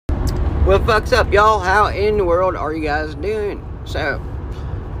What fucks up, y'all? How in the world are you guys doing? So,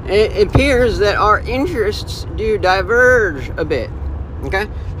 it appears that our interests do diverge a bit. Okay?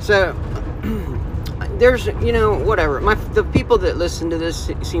 So, there's, whatever. The people that listen to this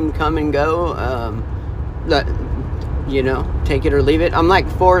seem to come and go. That, take it or leave it. I'm like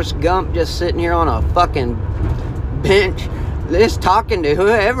Forrest Gump just sitting here on a fucking bench, just talking to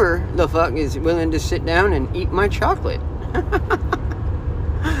whoever the fuck is willing to sit down and eat my chocolate.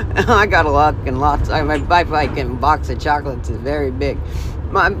 I got lots. My fucking box of chocolates is very big.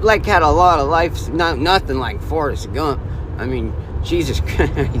 I had a lot of life. Nothing like Forrest Gump. I mean, Jesus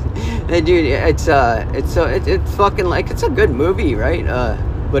Christ, dude. It's fucking like, it's a good movie, right?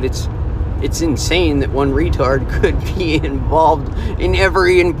 But it's insane that one retard could be involved in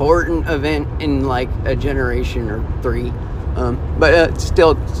every important event in like a generation or three. But it's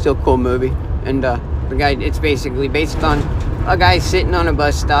still a cool movie. And the guy, it's basically based on a guy sitting on a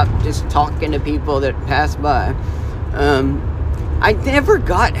bus stop just talking to people that pass by. I never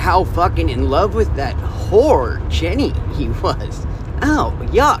got how fucking in love with that whore Jenny he was. Oh,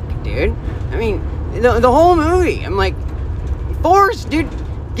 yuck, dude. I mean, the whole movie, I'm like, Forrest, dude,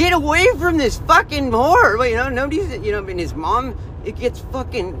 get away from this fucking whore. But, nobody's, and his mom,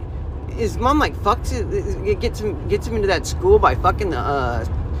 his mom, like, fucks it, gets him into that school by fucking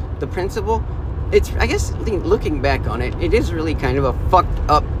the principal. I guess, looking back on it, it is really kind of a fucked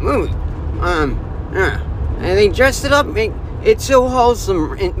up movie. And they dressed it up, it's so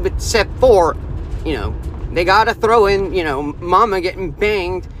wholesome, except for, they gotta throw in, Mama getting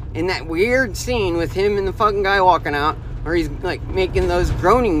banged in that weird scene with him and the fucking guy walking out, where he's, like, making those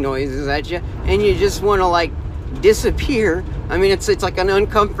groaning noises at you, and you just want to, like, disappear. I mean, it's like an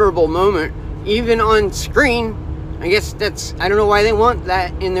uncomfortable moment, even on screen. I guess I don't know why they want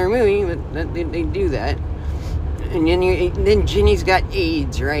that in their movie, but they do that. And then Jenny's got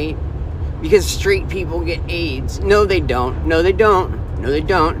AIDS, right? Because straight people get AIDS. No, they don't. No, they don't. No, they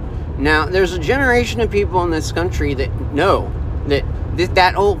don't. Now, there's a generation of people in this country that know that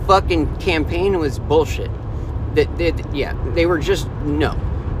whole fucking campaign was bullshit. They were just, no.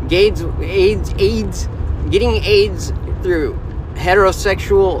 AIDS, getting AIDS through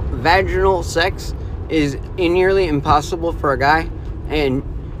heterosexual vaginal sex is nearly impossible for a guy and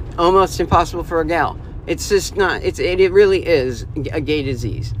almost impossible for a gal. It's just not. It really is a gay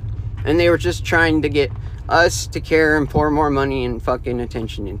disease. And they were just trying to get us to care and pour more money and fucking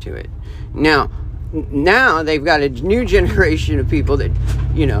attention into it. Now they've got a new generation of people that,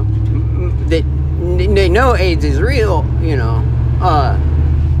 that they know AIDS is real,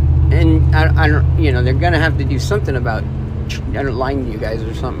 and I don't, they're gonna have to do something about, lying to you guys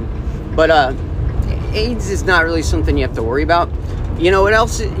or something. But AIDS is not really something you have to worry about. You know what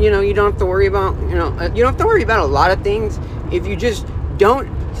else? You don't have to worry about. You don't have to worry about a lot of things if you just don't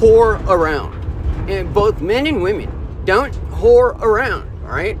whore around. And both men and women, don't whore around.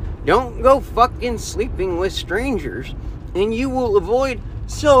 All right, don't go fucking sleeping with strangers, and you will avoid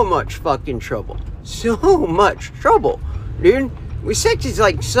so much fucking trouble. So much trouble, dude. Sex is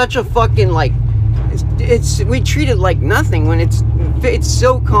like such a fucking, like, we treat it like nothing when it's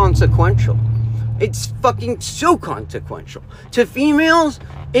so consequential. It's fucking so consequential. To females,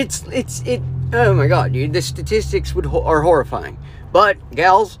 oh my god, dude, the statistics are horrifying. But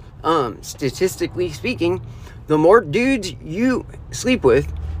gals, statistically speaking, the more dudes you sleep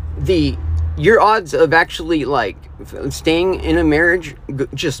with, your odds of actually, like, staying in a marriage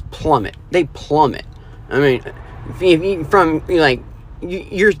just plummet. They plummet. I mean, if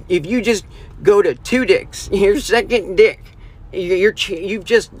you just go to 2 dicks, your second dick, you've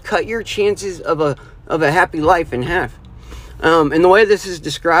just cut your chances of a happy life in half. And the way this is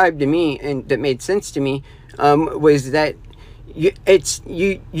described to me, and that made sense to me, was that you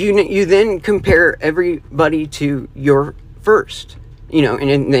then compare everybody to your first,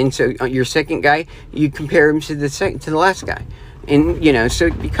 and then so your second guy, you compare him to the last guy, and so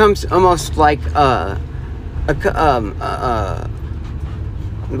it becomes almost like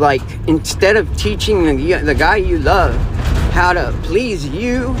like, instead of teaching the guy you love how to please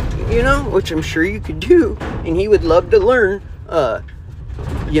you, which I'm sure you could do, and he would love to learn,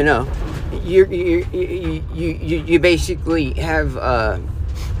 you basically have,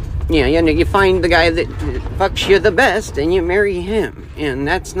 you find the guy that fucks you the best and you marry him, and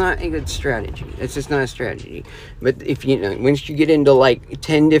that's not a good strategy. It's just not a strategy. But if once you get into like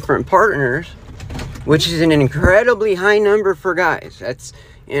 10 different partners, which is an incredibly high number for guys, that's,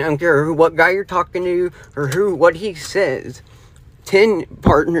 and I don't care what guy you're talking to or what he says, 10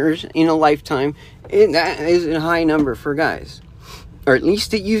 partners in a lifetime, and that is a high number for guys. Or at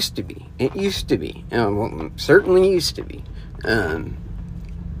least it used to be. It used to be. Certainly used to be.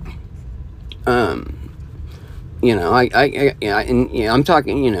 You know, I'm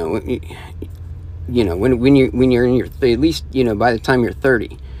talking, when you're in your, at least, by the time you're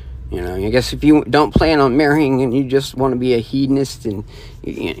 30, I guess if you don't plan on marrying and you just want to be a hedonist and,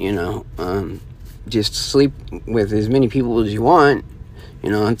 just sleep with as many people as you want,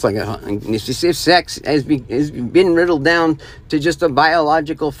 it's like if sex has been riddled down to just a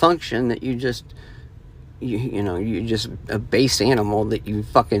biological function that you just, you're just a base animal that you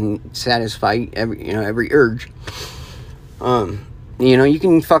fucking satisfy every urge. You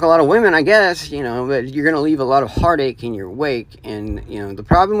can fuck a lot of women, I guess, but you're going to leave a lot of heartache in your wake. And, the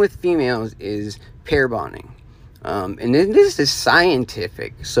problem with females is pair bonding. And this is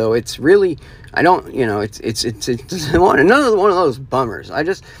scientific. So it's really, I don't, it's another one of those bummers. I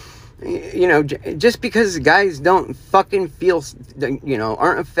just, just because guys don't fucking feel,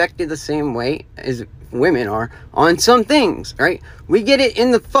 aren't affected the same way as women are on some things, right? We get it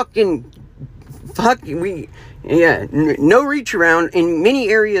in the no reach around in many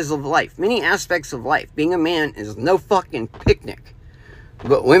areas of life, many aspects of life. Being a man is no fucking picnic.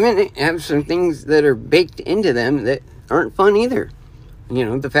 But women have some things that are baked into them that aren't fun either.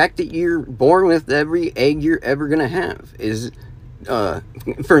 The fact that you're born with every egg you're ever gonna have is,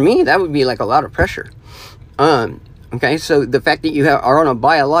 for me, that would be like a lot of pressure. Okay, so the fact that you are on a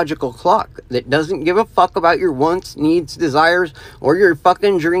biological clock that doesn't give a fuck about your wants, needs, desires, or your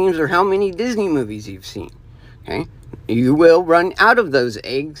fucking dreams, or how many Disney movies you've seen. Okay, you will run out of those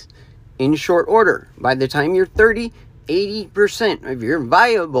eggs in short order. By the time you're 30, 80% of your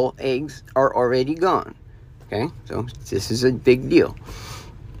viable eggs are already gone. Okay, so this is a big deal.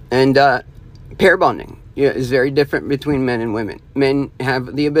 And pair bonding is very different between men and women. Men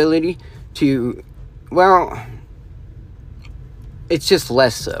have the ability to, it's just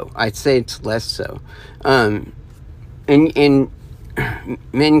less so. I'd say it's less so. And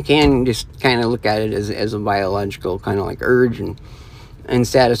men can just kind of look at it as a biological kind of like urge and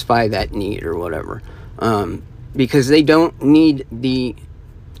satisfy that need or whatever. Because they don't need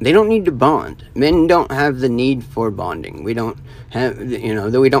to bond. Men don't have the need for bonding. We don't have,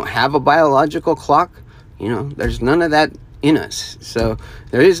 though we don't have a biological clock, there's none of that in us. So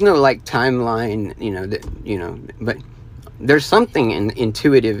there is no like timeline, but there's something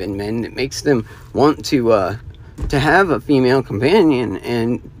intuitive in men that makes them want to have a female companion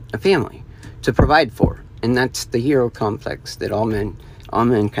and a family to provide for. And that's the hero complex that all men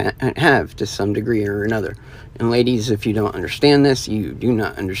can have to some degree or another. And ladies, if you don't understand this, you do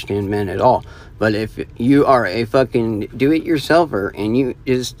not understand men at all. But if you are a fucking do-it-yourselfer and you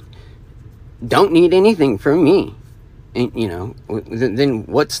just don't need anything from me, and, then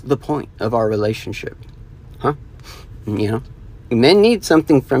what's the point of our relationship? Huh? Men need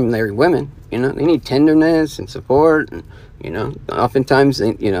something from their women. They need tenderness and support, and oftentimes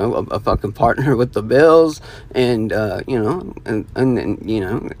they, a fucking partner with the bills, and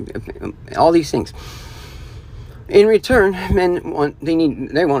all these things. In return, men want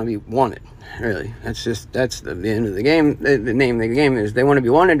to be wanted. Really, that's the end of the game. The name of the game is they want to be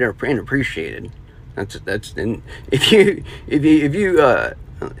wanted and appreciated. That's and if you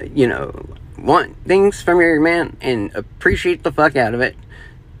want things from your man and appreciate the fuck out of it,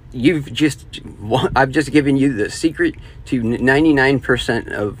 I've just given you the secret to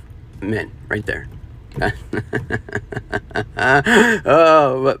 99% of men right there. But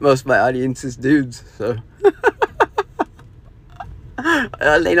most of my audience is dudes, so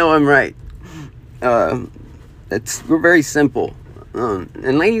they know I'm right. We're very simple,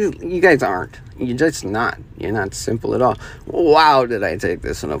 and ladies, you guys aren't. You're just not. You're not simple at all. Wow, did I take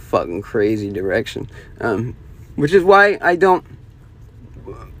this in a fucking crazy direction? Which is why I don't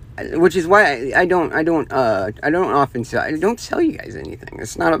often tell you guys anything.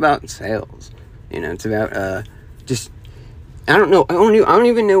 It's not about sales. It's about just, I don't know. I don't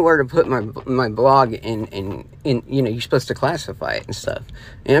even know where to put my blog in you're supposed to classify it and stuff.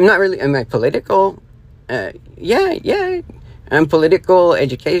 And I'm not really, am I political? Yeah. I'm political,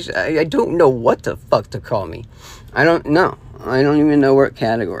 education. I don't know what the fuck to call me. I don't know. I don't even know what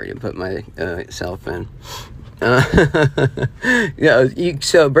category to put myself in.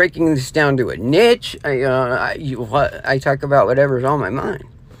 So breaking this down to a niche, I talk about whatever's on my mind.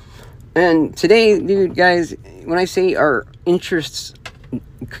 And today, dude, guys, when I say our interests,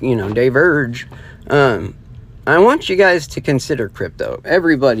 diverge, I want you guys to consider crypto.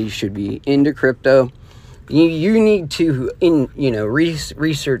 Everybody should be into crypto. You need to,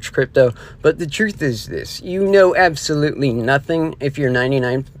 research crypto. But the truth is this: you know absolutely nothing if you're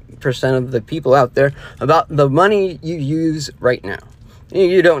 99% of the people out there about the money you use right now.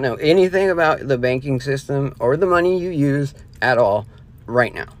 You don't know anything about the banking system or the money you use at all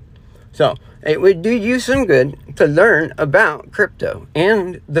right now. So it would do you some good to learn about crypto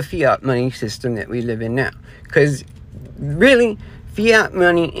and the fiat money system that we live in now. Because really, fiat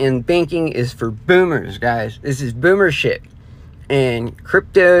money and banking is for boomers, guys. This is boomer shit. And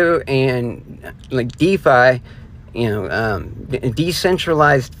crypto and like DeFi,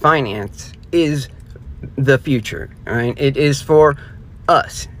 decentralized finance is the future. All right, it is for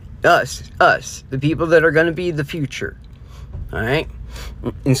us, the people that are going to be the future. All right,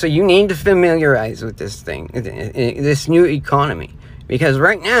 and so you need to familiarize with this thing, this new economy, because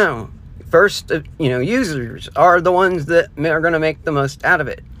right now, first, users are the ones that are going to make the most out of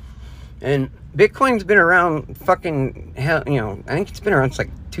it. And Bitcoin's been around fucking hell, I think it's been around since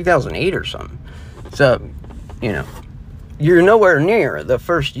like 2008 or something. So, you're nowhere near the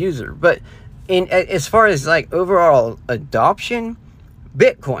first user. But as far as like overall adoption,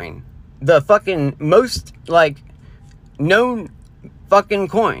 Bitcoin, the fucking most like known fucking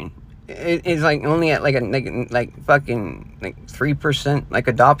coin, is like only at like fucking 3% like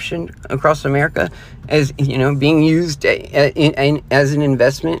adoption across America, as being used as an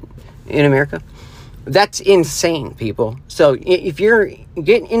investment in America. That's insane, people. So if you're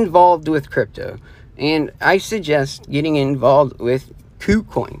getting involved with crypto, and I suggest getting involved with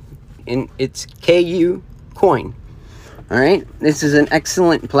KuCoin, and it's KU Coin. All right, this is an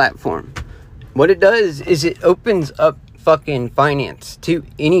excellent platform. What it does is it opens up fucking finance to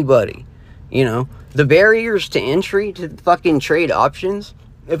anybody. The barriers to entry to fucking trade options.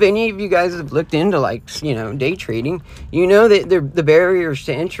 If any of you guys have looked into day trading, that the barriers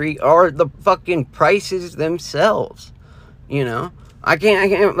to entry are the fucking prices themselves. I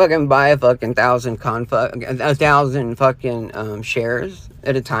can't fucking buy a fucking 1,000 fucking shares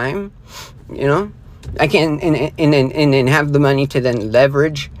at a time. I can and then have the money to then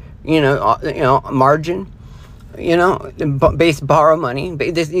leverage, margin. Borrow money.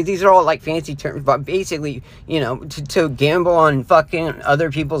 These are all like fancy terms, but basically, to gamble on fucking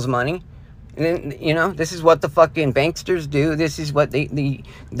other people's money. And then, this is what the fucking banksters do. This is what the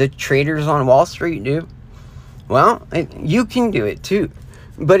traders on Wall Street do. Well, you can do it too,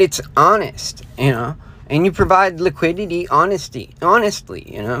 but it's honest, and you provide liquidity, honestly,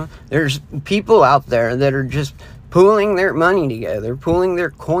 there's people out there that are just pooling their money together, pooling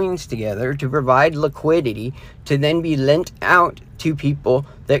their coins together to provide liquidity to then be lent out to people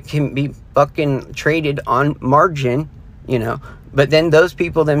that can be fucking traded on margin, but then those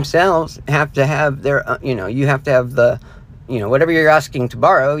people themselves have to have their, you have to have the, whatever you're asking to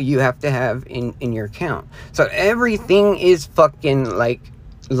borrow, you have to have in your account. So everything is fucking like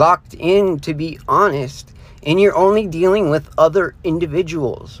locked in, to be honest, and you're only dealing with other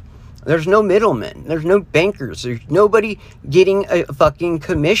individuals. There's no middlemen. There's no bankers. There's nobody getting a fucking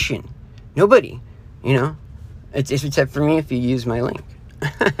commission. Nobody, except for me if you use my link.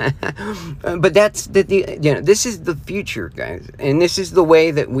 But that's this is the future, guys, and this is the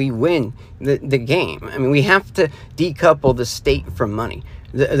way that we win the game. I mean, we have to decouple the state from money.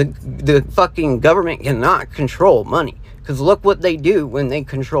 The fucking government cannot control money, because look what they do when they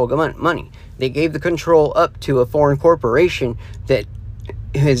control money. They gave the control up to a foreign corporation that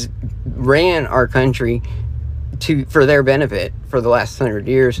has ran our country for their benefit for the last 100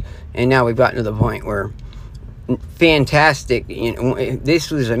 years, and now we've gotten to the point where fantastic,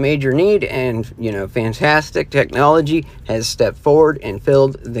 this was a major need, and fantastic technology has stepped forward and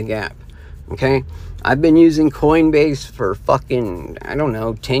filled the gap. Okay, I've been using Coinbase for fucking, I don't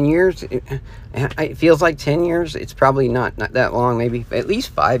know, 10 years. It feels like 10 years. It's probably not that long, maybe at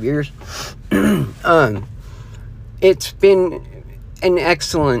least 5 years. It's been an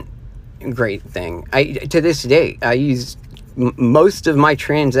excellent, great thing. To this day, I use most of my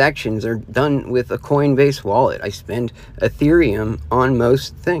transactions are done with a Coinbase wallet. I spend Ethereum on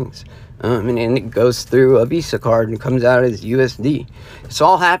most things, and it goes through a Visa card and comes out as USD. This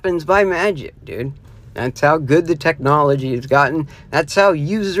all happens by magic, dude. That's how good the technology has gotten. That's how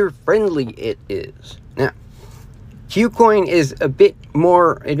user-friendly it is. Now, KuCoin is a bit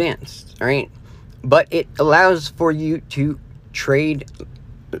more advanced, all right? But it allows for you to trade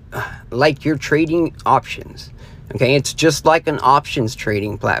like you're trading options. Okay, it's just like an options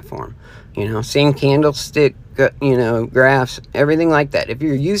trading platform. Same candlestick, graphs, everything like that. If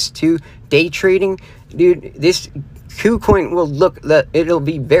you're used to day trading, dude, this KuCoin it'll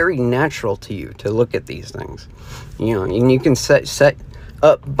be very natural to you to look at these things. And you can set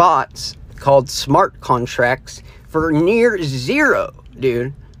up bots called smart contracts for near zero,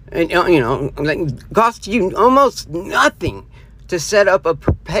 dude. And like costs you almost nothing to set up a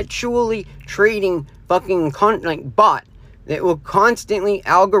perpetually trading fucking bot that will constantly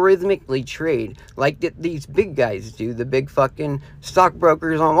algorithmically trade like these big guys do, the big fucking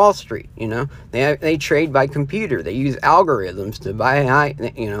stockbrokers on Wall Street. You know, they trade by computer. They use algorithms to buy high,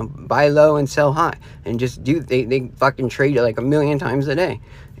 you know, buy low and sell high, and just they fucking trade like a million times a day,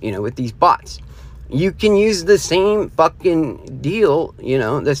 you know, with these bots. You can use the same fucking deal, you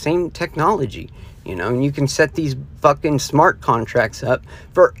know, the same technology, you know, and you can set these fucking smart contracts up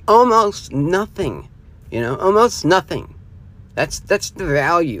for almost nothing, you know, almost nothing. That's the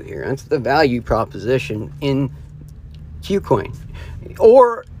value here. That's the value proposition in KuCoin,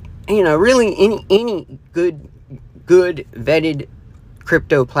 or, you know, really any good vetted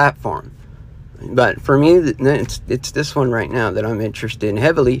crypto platform. But for me, it's this one right now that I'm interested in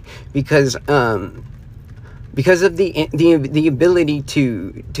heavily, because of the ability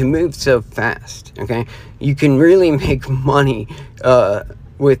to move so fast. Okay, you can really make money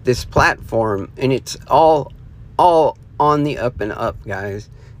with this platform, and it's all on the up and up, guys.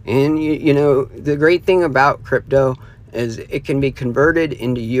 And you know, the great thing about crypto is it can be converted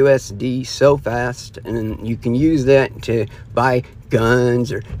into USD so fast, and then you can use that to buy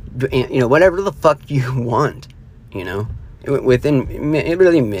guns or, you know, whatever the fuck you want, you know, within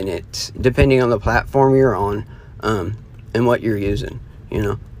really minutes, depending on the platform you're on, and what you're using. You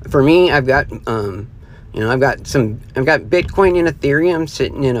know, for me, I've got you know, I've got Bitcoin and Ethereum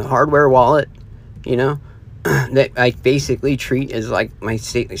sitting in a hardware wallet, you know, that I basically treat as like my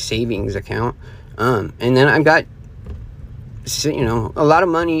savings account, and then I've got, you know, a lot of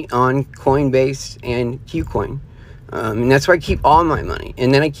money on Coinbase and KuCoin, and that's where I keep all my money.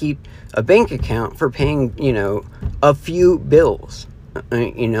 And then I keep a bank account for paying, you know, a few bills,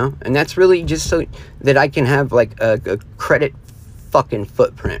 you know, and that's really just so that I can have like a credit fucking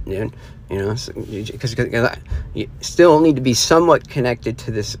footprint, dude. You know, because you still need to be somewhat connected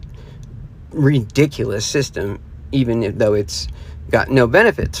to this ridiculous system, even though it's got no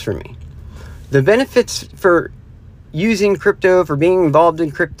benefits for me. The benefits for using crypto, for being involved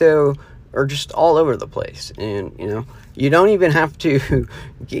in crypto, are just all over the place. And, you know, you don't even have to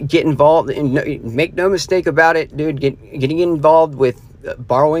get involved, and make no mistake about it, dude. Getting involved with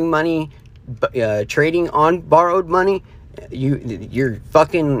borrowing money, trading on borrowed money, you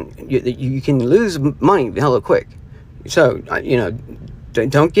can lose money hella quick. So, you know,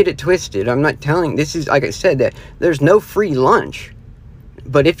 don't get it twisted. I'm not telling, this is, like I said, that there's no free lunch.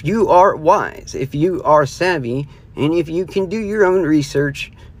 But if you are wise, if you are savvy, and if you can do your own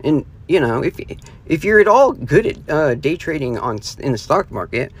research, and, you know, if you're at all good at day trading in the stock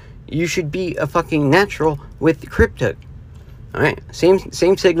market, you should be a fucking natural with crypto. All right,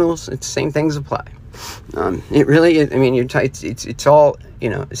 same signals, it's same things apply. It really is. I mean, it's all, you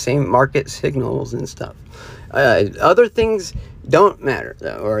know, the same market signals and stuff. Other things don't matter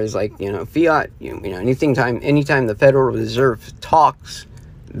though, or is like, you know, fiat. You know, anytime the Federal Reserve talks,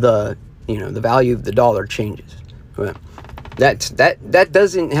 the value of the dollar changes. Well, that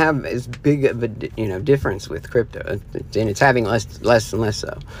doesn't have as big of a, you know, difference with crypto, and it's having less and less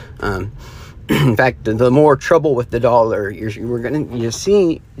so. In fact, the more trouble with the dollar, we're gonna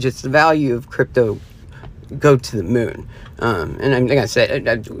see just the value of crypto go to the moon. And like I said,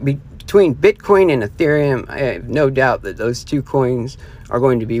 between Bitcoin and Ethereum, I have no doubt that those two coins are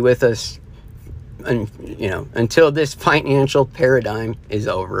going to be with us, and, you know, until this financial paradigm is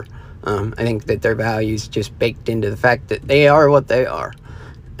over. I think that their value is just baked into the fact that they are what they are.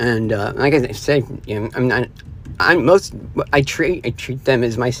 And like I said, you know, I treat them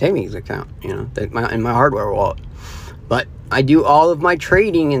as my savings account, you know, in my hardware wallet. But I do all of my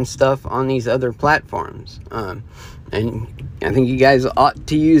trading and stuff on these other platforms. And I think you guys ought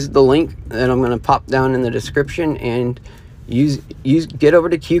to use the link that I'm going to pop down in the description, and get over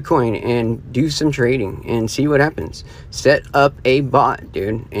to KuCoin and do some trading and see what happens. Set up a bot,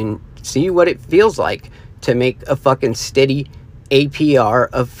 dude, and see what it feels like to make a fucking steady APR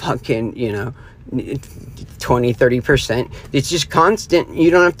of fucking, you know, 20-30%. It's just constant. You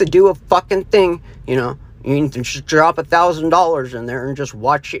don't have to do a fucking thing, you know. You can just drop $1,000 in there and just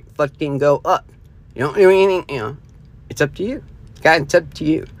watch it fucking go up. You don't do anything, you know. It's up to you, guys. It's up to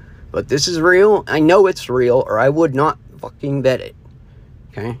you. But this is real. I know it's real, or I would not fucking bet it.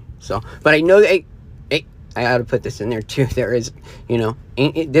 Okay, so, but I know that. Hey, I gotta put this in there too. There is, you know,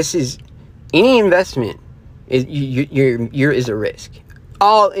 this is, any investment is is a risk.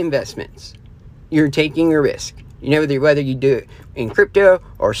 All investments, you're taking a risk. You know, whether you do it in crypto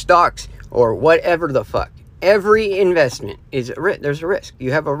or stocks or whatever the fuck. Every investment is a risk. There's a risk.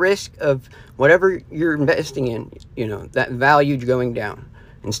 You have a risk of whatever you're investing in, you know, that value going down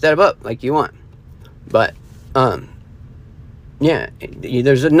instead of up like you want. But yeah,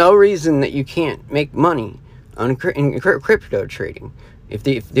 there's no reason that you can't make money on crypto trading.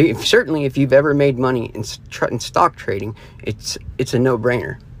 Certainly if you've ever made money in stock trading, it's a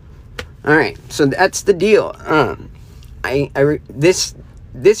no-brainer. All right, so that's the deal.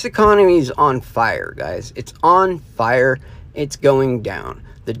 This economy is on fire, guys. It's on fire. It's going down.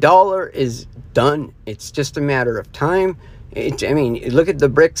 The dollar is done. It's just a matter of time. I mean, look at the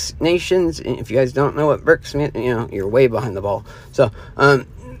BRICS nations. If you guys don't know what BRICS mean, you're way behind the ball. So,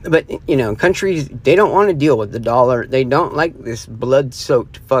 but, countries, they don't want to deal with the dollar. They don't like this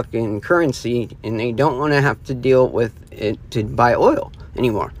blood-soaked fucking currency, and they don't want to have to deal with it to buy oil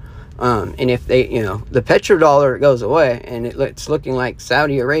anymore. And if they, the petrodollar goes away, and it's looking like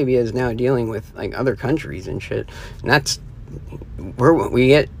Saudi Arabia is now dealing with, like, other countries and shit, and that's where we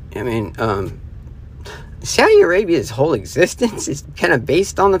get, Saudi Arabia's whole existence is kind of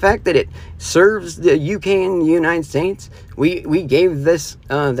based on the fact that it serves the UK and the United States. We gave this,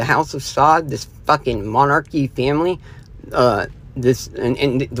 the House of Saud, this fucking monarchy family, the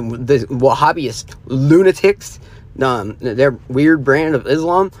Wahhabist lunatics, their weird brand of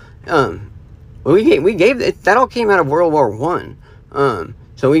Islam. We gave it, that all came out of World War One.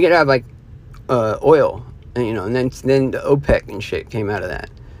 So we could have like oil, and then the OPEC and shit came out of that.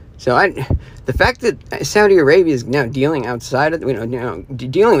 So the fact that Saudi Arabia is now dealing outside of,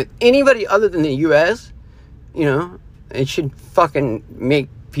 dealing with anybody other than the U.S., it should fucking make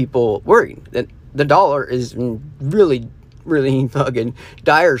people worried that the dollar is in really, really fucking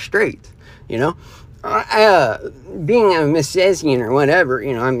dire straits, being a Misesian or whatever,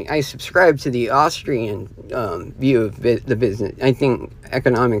 I subscribe to the Austrian view of the business. I think I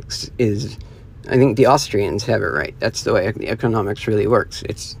think the Austrians have it right. That's the way economics really works.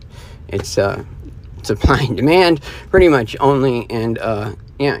 It's supply and demand pretty much only, and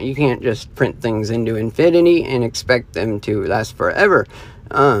you can't just print things into infinity and expect them to last forever.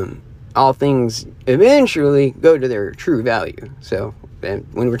 All things eventually go to their true value. So when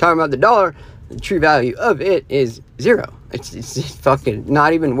we're talking about the dollar, the true value of it is zero. It's fucking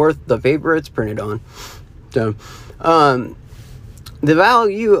not even worth the paper it's printed on. So the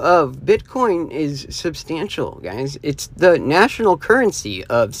value of Bitcoin is substantial, guys. It's the national currency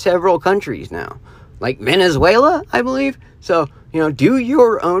of several countries now, like Venezuela, I believe. So, do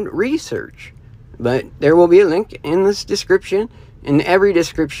your own research. But there will be a link in this description, in every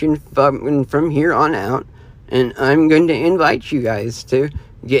description from here on out. And I'm going to invite you guys to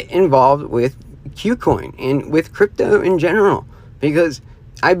get involved with KuCoin and with crypto in general, because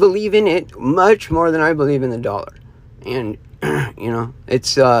I believe in it much more than I believe in the dollar. And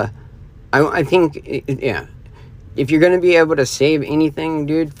it's I think if you're going to be able to save anything,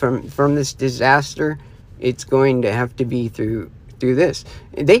 dude, from this disaster, it's going to have to be through this.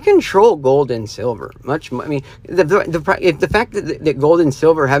 They control gold and silver much more. I mean, the fact that gold and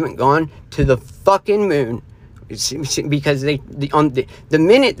silver haven't gone to the fucking moon, because the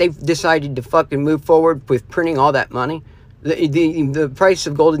minute they've decided to fucking move forward with printing all that money, the price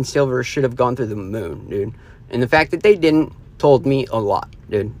of gold and silver should have gone through the moon, dude. And the fact that they didn't told me a lot,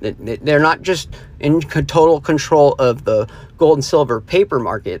 dude. They're not just in total control of the gold and silver paper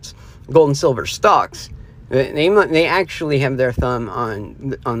markets, gold and silver stocks. They actually have their thumb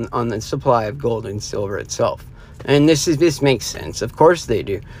on the supply of gold and silver itself. And this makes sense. Of course they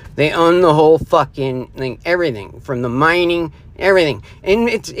do. They own the whole fucking thing, everything from the mining, everything. And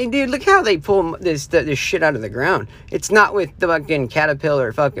dude, look how they pull this shit out of the ground. It's not with the fucking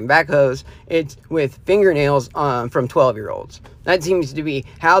Caterpillar fucking backhoes. It's with fingernails from 12-year-olds. That seems to be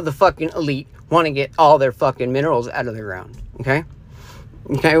how the fucking elite want to get all their fucking minerals out of the ground. Okay?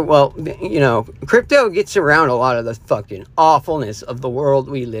 Okay, well, crypto gets around a lot of the fucking awfulness of the world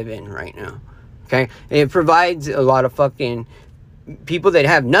we live in right now. Okay? And it provides a lot of fucking people that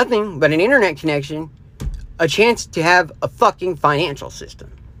have nothing but an internet connection a chance to have a fucking financial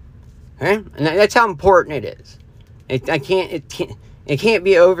system. Okay? And that's how important it is. It can't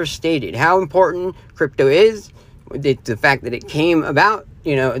be overstated how important crypto is. The fact that it came about,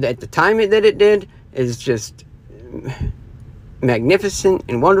 at the time that it did, is just magnificent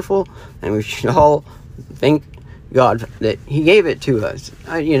and wonderful, and we should all thank God that He gave it to us.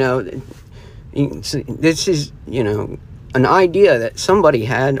 This is, an idea that somebody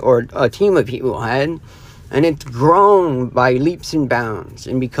had, or a team of people had, and it's grown by leaps and bounds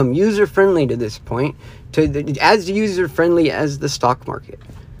and become user-friendly to this point, as user-friendly as the stock market.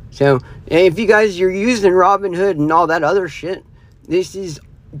 So, if you guys, you're using Robinhood and all that other shit, this is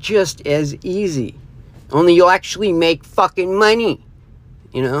just as easy. Only you'll actually make fucking money,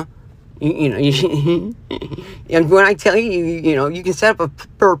 and when I tell you, you can set up a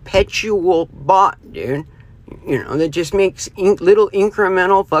perpetual bot, dude. you know, that just makes little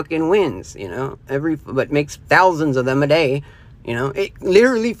incremental fucking wins, you know, but makes thousands of them a day, you know, it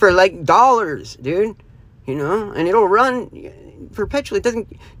literally for like dollars, dude, you know, and it'll run perpetually.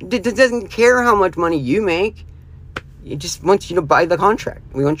 It doesn't care how much money you make. It just wants you to buy the contract.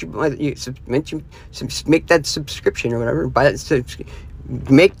 We want you to make that subscription or whatever.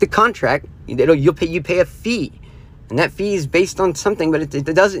 Make the contract. You pay a fee, and that fee is based on something. But it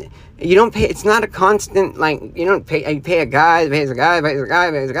doesn't. You don't pay. It's not a constant, like, you don't pay. You pay a guy. Pays a guy. Pays a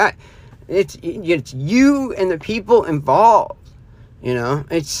guy. Pays a guy. It's you and the people involved. You know,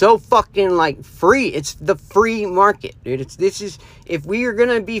 it's so fucking like free. It's the free market, dude. If we are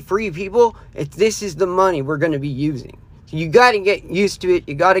gonna be free people, this is the money we're gonna be using. So you got to get used to it.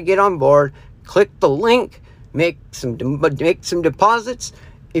 You got to get on board. Click the link. Make some deposits.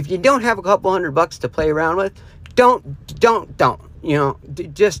 If you don't have a couple $100 to play around with, don't. You know,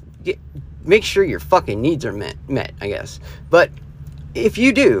 just make sure your fucking needs are met. I guess, but if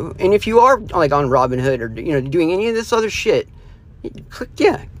you do, and if you are like on Robinhood or, you know, doing any of this other shit,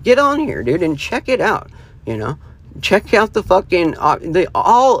 get on here, dude, and check it out. You know, check out the fucking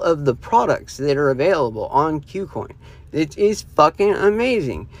all of the products that are available on KuCoin. It is fucking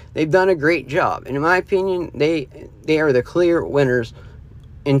amazing. They've done a great job, and in my opinion, they are the clear winners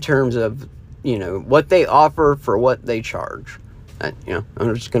in terms of, you know, what they offer for what they charge. You know,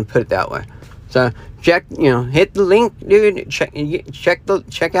 I'm just gonna put it that way. So check, you know, hit the link, dude.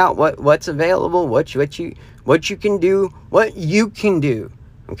 Check out what's available, what you can do,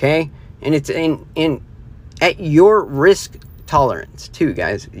 okay? And it's in at your risk tolerance too,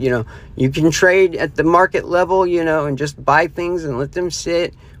 guys. You know, you can trade at the market level, you know, and just buy things and let them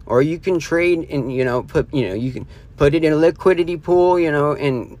sit, or you can trade and, you know, you can put it in a liquidity pool, you know,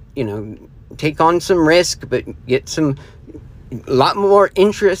 and, you know, take on some risk, but get a lot more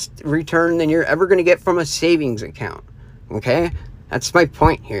interest return than you're ever going to get from a savings account. Okay, that's my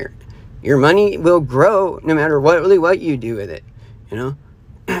point here. Your money will grow no matter what you do with it. You know,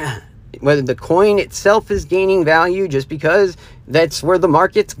 whether the coin itself is gaining value just because that's where the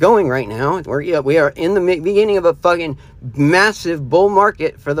market's going right now. We are in the beginning of a fucking massive bull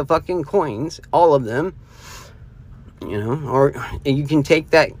market for the fucking coins, all of them. You know, or you can take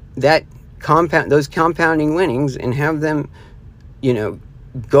those compounding winnings and have them, you know,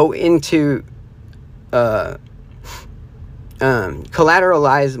 go into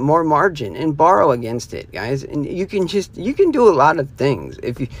collateralize more margin and borrow against it, guys. And you can do a lot of things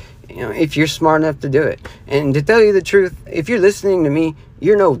if you're smart enough to do it. And to tell you the truth, if you're listening to me,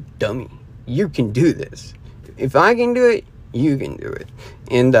 you're no dummy. You can do this. If I can do it, you can do it.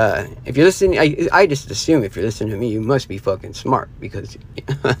 And if you're listening, I just assume if you're listening to me, you must be fucking smart, because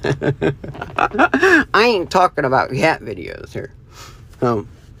I ain't talking about cat videos here.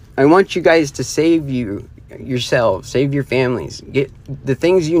 I want you guys to save yourselves, save your families, get the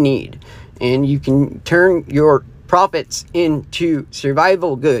things you need, and you can turn your profits into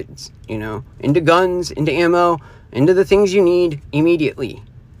survival goods, you know, into guns, into ammo, into the things you need immediately.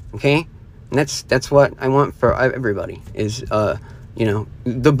 Okay? And that's what I want for everybody is, you know,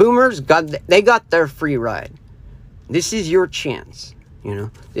 the boomers got their free ride. This is your chance, you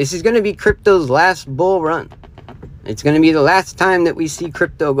know. This is going to be crypto's last bull run. It's going to be the last time that we see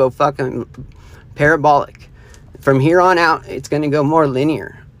crypto go fucking parabolic. From here on out, it's going to go more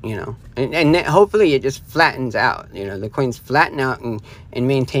linear, you know. And hopefully it just flattens out, you know. The coins flatten out and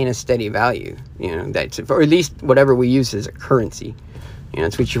maintain a steady value, you know. Or at least whatever we use as a currency. You know,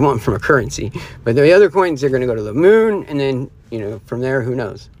 that's what you want from a currency. But the other coins are going to go to the moon, and then, you know, from there, who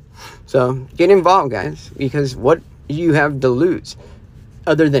knows. So get involved, guys, because what do you have to lose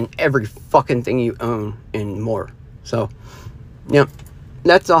other than every fucking thing you own and more? So, yeah,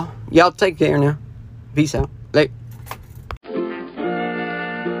 that's all. Y'all take care now. Peace out. Later.